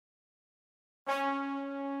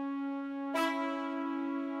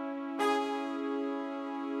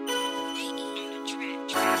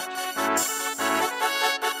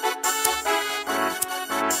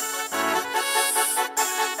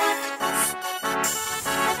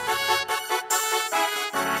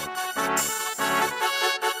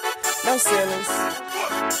ceilings.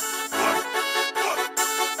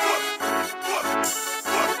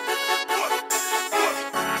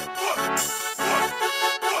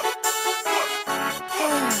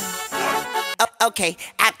 Okay,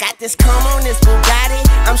 I got this comb on this Bugatti.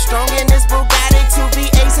 I'm strong in this Bugatti. 2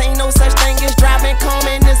 V8s, ain't no such thing as driving comb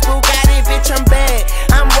in this Bugatti. Bitch, I'm bad,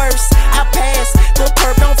 I'm worse, I pass the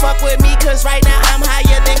perp. Don't fuck with me, cause right now I'm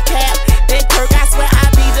higher than Cap, than Kirk. I swear I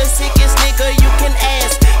be the sickest nigga you can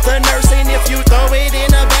ask the nurse. And if you throw it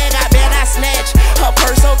in a bag, I bet I snatch her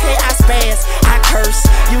purse. Okay, I spaz, I curse,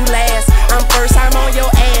 you last. I'm first, I'm on your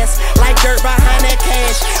ass like dirt behind that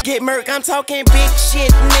cash. Get murk, I'm talking big shit,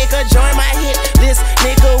 nigga. Join my hit list,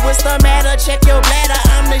 nigga. What's the matter? Check your bladder,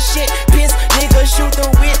 I'm the shit. Piss, nigga, shoot the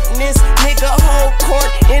witness, nigga. Hold court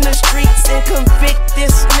in the streets and convict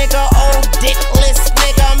this nigga. Old dickless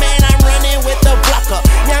nigga, man. I'm running with the blocker,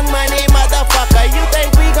 young money motherfucker. You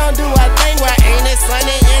think we gon' do a thing where ain't it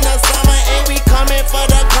sunny in the summer? Ain't we coming for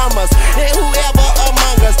the comers and whoever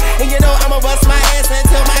among us? And you know I'ma bust my ass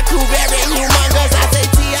until my crew very humongous. I say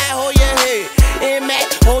T.I. hold your head, and Mac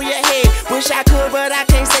hold your head. Wish I could, but I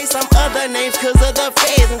can't say some other names cause of the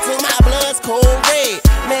feds until my blood's cold red.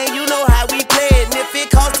 Man, you know how we play it, and if it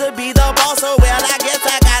costs to be the boss, oh well, I guess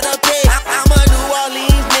I gotta pay. I'm a New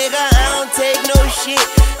Orleans nigga, I don't take no shit.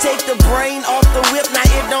 Take the brain off the whip, now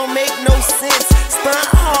it don't make no sense. Stunt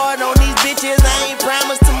hard on these bitches, I ain't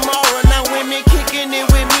promised tomorrow. Now women kicking it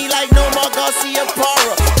with me like no more Garcia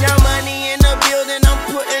Parra. Young money in the building, I'm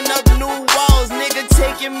putting up new walls. Nigga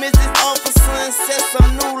taking Mrs. Officer and set some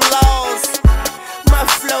new laws. My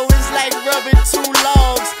flow is like rubbing 2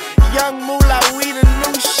 logs. Young moolah, we the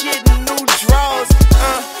new shit, new draws.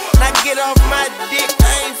 Now get off my dick,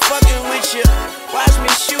 I ain't fucking with you. Watch me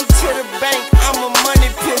shoot to the bank, I'm a money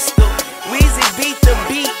pistol. Weezy beat the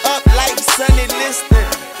beat up like Sonny Liston.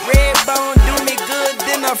 Redbone do me good,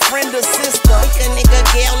 then a friend or sister. Make a nigga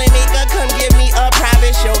girl and make her come give me a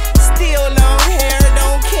private show. Still long hair,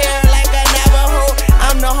 don't care like a Navajo.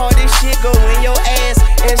 I'm the hardest shit, go in your ass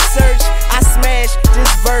and search. I smash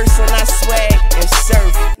this verse and I swag and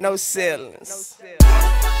surf, no ceilings.